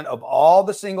 90% of all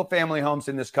the single family homes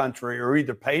in this country are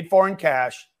either paid for in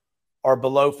cash or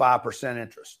below 5%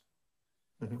 interest.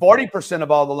 40%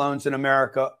 of all the loans in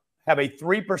America have a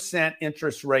 3%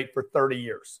 interest rate for 30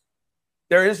 years.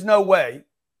 There is no way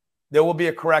there will be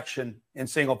a correction in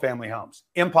single family homes.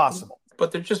 Impossible.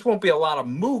 But there just won't be a lot of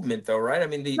movement though, right? I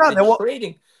mean, the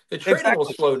trading exactly. will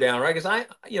slow down, right? Because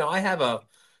I have a,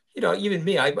 even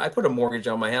me, I put a mortgage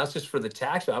on my house just for the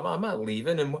tax. I'm not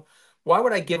leaving. And why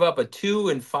would I give up a 2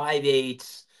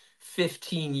 5/8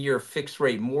 15-year fixed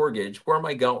rate mortgage? Where am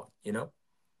I going?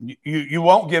 You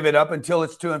won't give it up until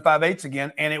it's 2 5/8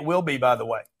 again. And it will be, by the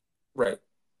way. Right.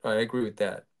 I agree with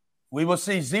that. We will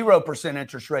see 0%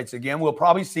 interest rates again. We'll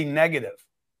probably see negative.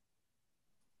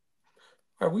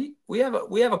 We have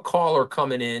a caller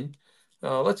coming in.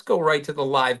 Let's go right to the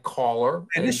live caller.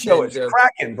 And this show is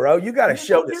cracking, bro. You got to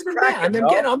show this cracking.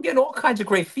 I'm getting all kinds of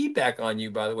great feedback on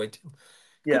you, by the way, too.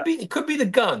 Yeah. It could be the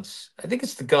guns. I think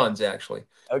it's the guns, actually.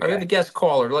 Okay. I have a guest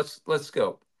caller. Let's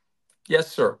go.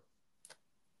 Yes, sir.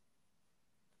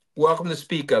 Welcome to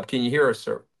Speak Up. Can you hear us,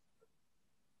 sir?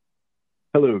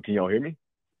 Hello, can y'all hear me?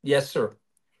 Yes, sir.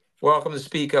 Welcome to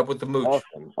Speak Up with the Mooch.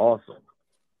 Awesome.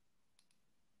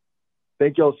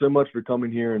 Thank y'all so much for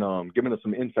coming here and giving us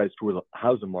some insights toward the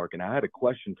housing market. And I had a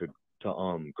question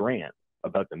to Grant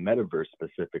about the metaverse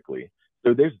specifically.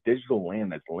 So there's digital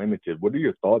land that's limited. What are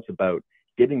your thoughts about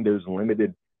getting those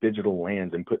limited digital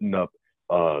lands and putting up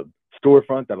a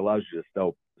storefront that allows you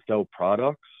to sell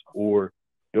products, or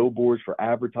billboards for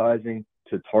advertising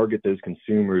to target those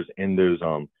consumers in those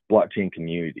blockchain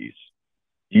communities.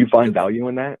 Do you find value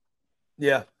in that?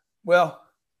 Yeah. Well,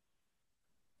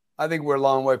 I think we're a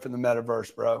long way from the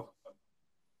metaverse, bro.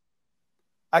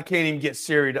 I can't even get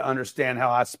Siri to understand how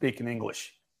I speak in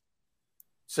English.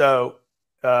 So,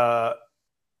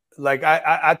 like,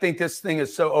 I think this thing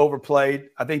is so overplayed.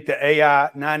 I think the AI,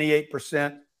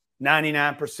 98%,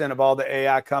 99% of all the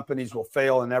AI companies will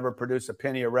fail and never produce a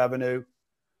penny of revenue.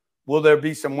 Will there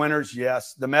be some winners?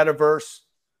 Yes. The metaverse,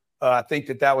 I think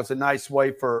that was a nice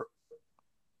way for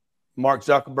Mark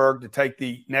Zuckerberg to take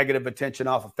the negative attention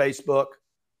off of Facebook.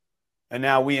 And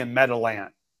now we in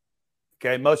Metaland.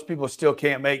 Okay. Most people still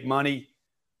can't make money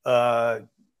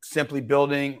simply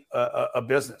building a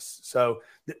business. So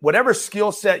whatever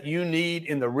skill set you need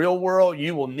in the real world,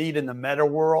 you will need in the meta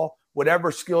world.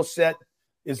 Whatever skill set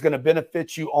is going to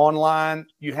benefit you online,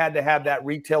 you had to have that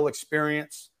retail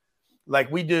experience.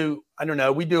 Like we do, I don't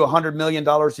know, we do $100 million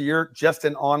a year just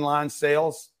in online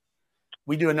sales.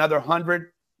 We do another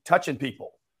 100 touching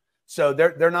people. So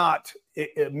they're not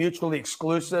mutually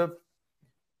exclusive.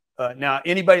 Now,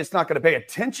 anybody that's not going to pay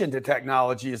attention to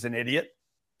technology is an idiot.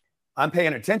 I'm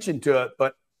paying attention to it,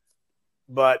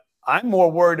 but I'm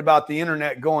more worried about the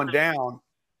internet going down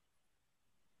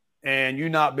and you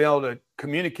not be able to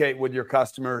communicate with your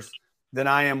customers than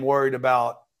I am worried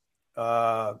about,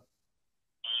 the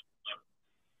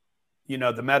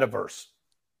metaverse.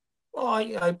 Well, I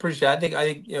appreciate it.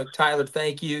 I think, Tyler,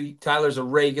 thank you. Tyler's a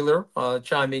regular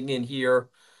chiming in here.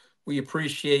 We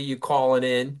appreciate you calling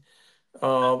in.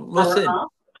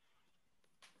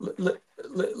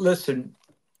 Listen,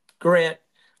 Grant,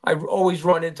 I always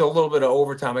run into a little bit of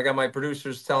overtime. I got my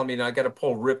producers telling me I got to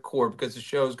pull ripcord because the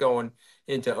show's going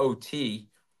into OT.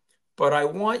 But I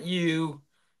want you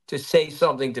to say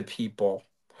something to people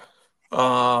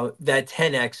that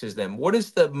 10Xs them. What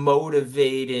is the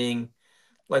motivating?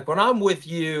 Like when I'm with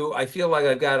you, I feel like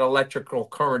I've got electrical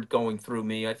current going through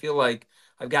me. I feel like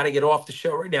I've got to get off the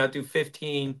show right now, do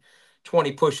 15,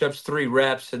 20 push-ups, 3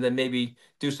 reps, and then maybe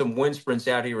do some wind sprints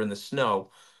out here in the snow.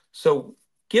 So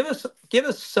give us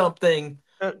something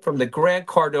from the Grant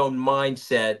Cardone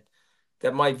mindset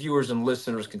that my viewers and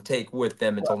listeners can take with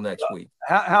them until next week.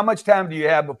 How much time do you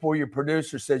have before your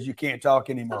producer says you can't talk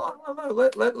anymore?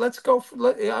 Let's go.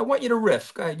 I want you to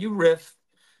riff. Go ahead, you riff.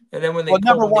 And then when they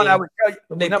number one, I would tell you,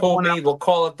 when they pull me, we'll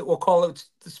call it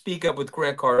the Speak Up with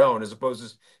Grant Cardone as opposed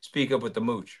to Speak Up with the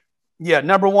Mooch. Yeah,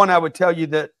 number one, I would tell you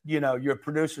that your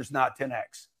producer's not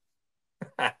 10X.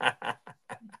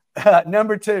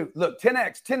 Number two, look,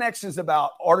 10X is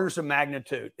about orders of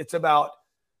magnitude. It's about,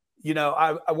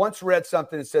 I once read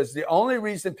something that says the only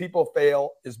reason people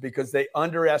fail is because they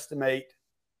underestimate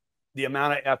the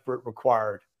amount of effort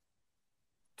required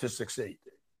to succeed.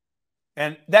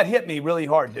 And that hit me really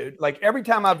hard, dude. Like every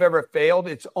time I've ever failed,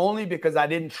 it's only because I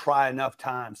didn't try enough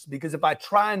times. Because if I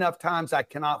try enough times, I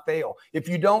cannot fail. If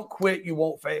you don't quit, you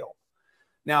won't fail.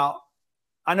 Now,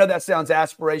 I know that sounds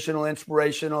aspirational,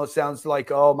 inspirational. It sounds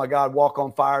like, oh my God, walk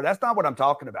on fire. That's not what I'm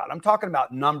talking about. I'm talking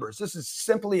about numbers. This is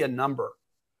simply a number.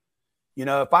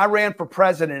 If I ran for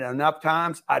president enough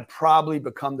times, I'd probably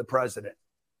become the president.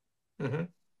 Mm-hmm.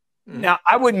 Mm-hmm. Now,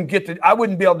 I wouldn't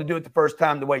be able to do it the first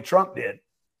time the way Trump did.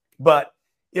 But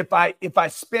if I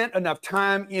spent enough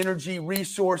time, energy,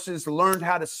 resources, learned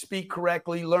how to speak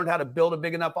correctly, learned how to build a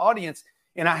big enough audience,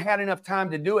 and I had enough time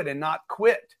to do it and not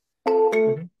quit,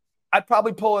 mm-hmm. I'd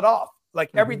probably pull it off. Like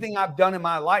mm-hmm. everything I've done in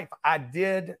my life, I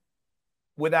did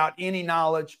without any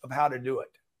knowledge of how to do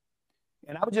it.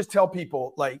 And I would just tell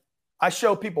people, like, I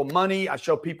show people money, I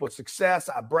show people success,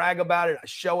 I brag about it, I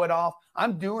show it off.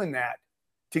 I'm doing that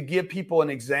to give people an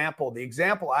example. The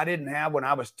example I didn't have when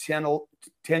I was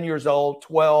 10 years old,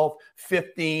 12,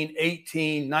 15,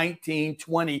 18, 19,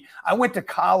 20. I went to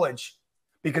college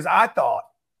because I thought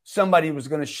somebody was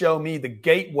going to show me the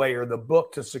gateway or the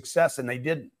book to success, and they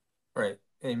didn't. Right.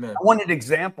 Amen. I wanted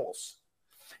examples.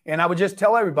 And I would just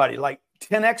tell everybody, like,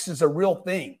 10X is a real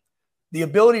thing. The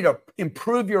ability to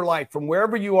improve your life from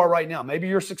wherever you are right now. Maybe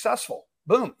you're successful.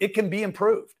 Boom. It can be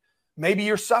improved. Maybe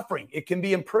you're suffering. It can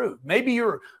be improved. Maybe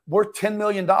you're worth $10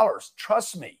 million.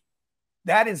 Trust me,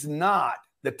 that is not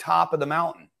the top of the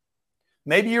mountain.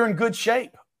 Maybe you're in good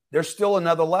shape. There's still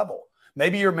another level.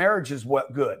 Maybe your marriage is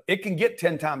good. It can get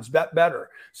 10 times better.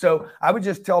 So I would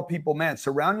just tell people, man,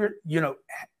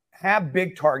 have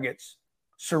big targets.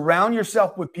 Surround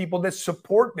yourself with people that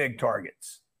support big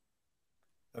targets.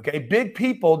 Okay. Big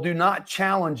people do not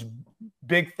challenge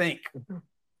big think.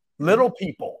 Little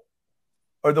people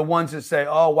are the ones that say,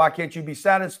 oh, why can't you be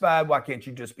satisfied? Why can't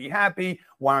you just be happy?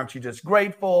 Why aren't you just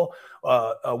grateful?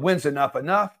 When's enough?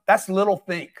 That's little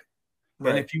think.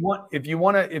 Right. And if you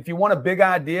want a big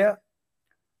idea,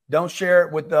 Don't share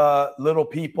it with little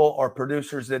people or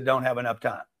producers that don't have enough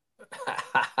time.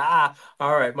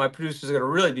 All right. My producer's going to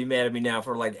really be mad at me now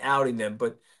for like outing them.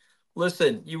 But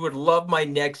listen, you would love my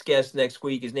next guest next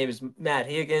week. His name is Matt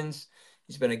Higgins.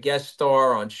 He's been a guest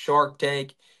star on Shark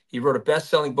Tank. He wrote a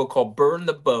best-selling book called Burn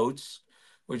the Boats,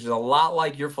 which is a lot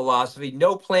like your philosophy.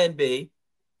 No plan B.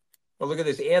 Well, look at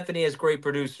this. Anthony has great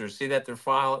producers. See that they're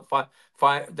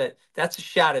that's a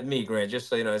shot at me, Grant. Just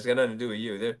so you know, it's got nothing to do with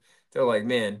you. They're like,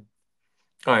 man.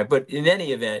 All right, but in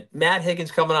any event, Matt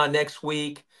Higgins coming on next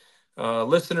week.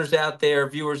 Listeners out there,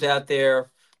 viewers out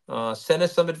there, send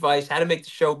us some advice how to make the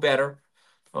show better.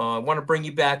 I want to bring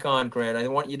you back on, Grant. I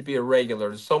want you to be a regular.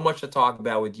 There's so much to talk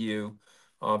about with you.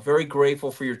 Very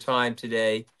grateful for your time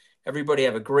today. Everybody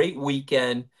have a great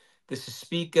weekend. This is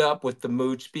Speak Up with the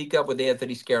Mooch. Speak Up with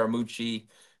Anthony Scaramucci.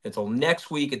 Until next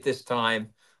week at this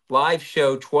time, live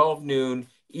show 12 noon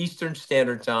Eastern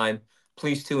Standard Time.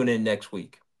 Please tune in next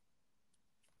week.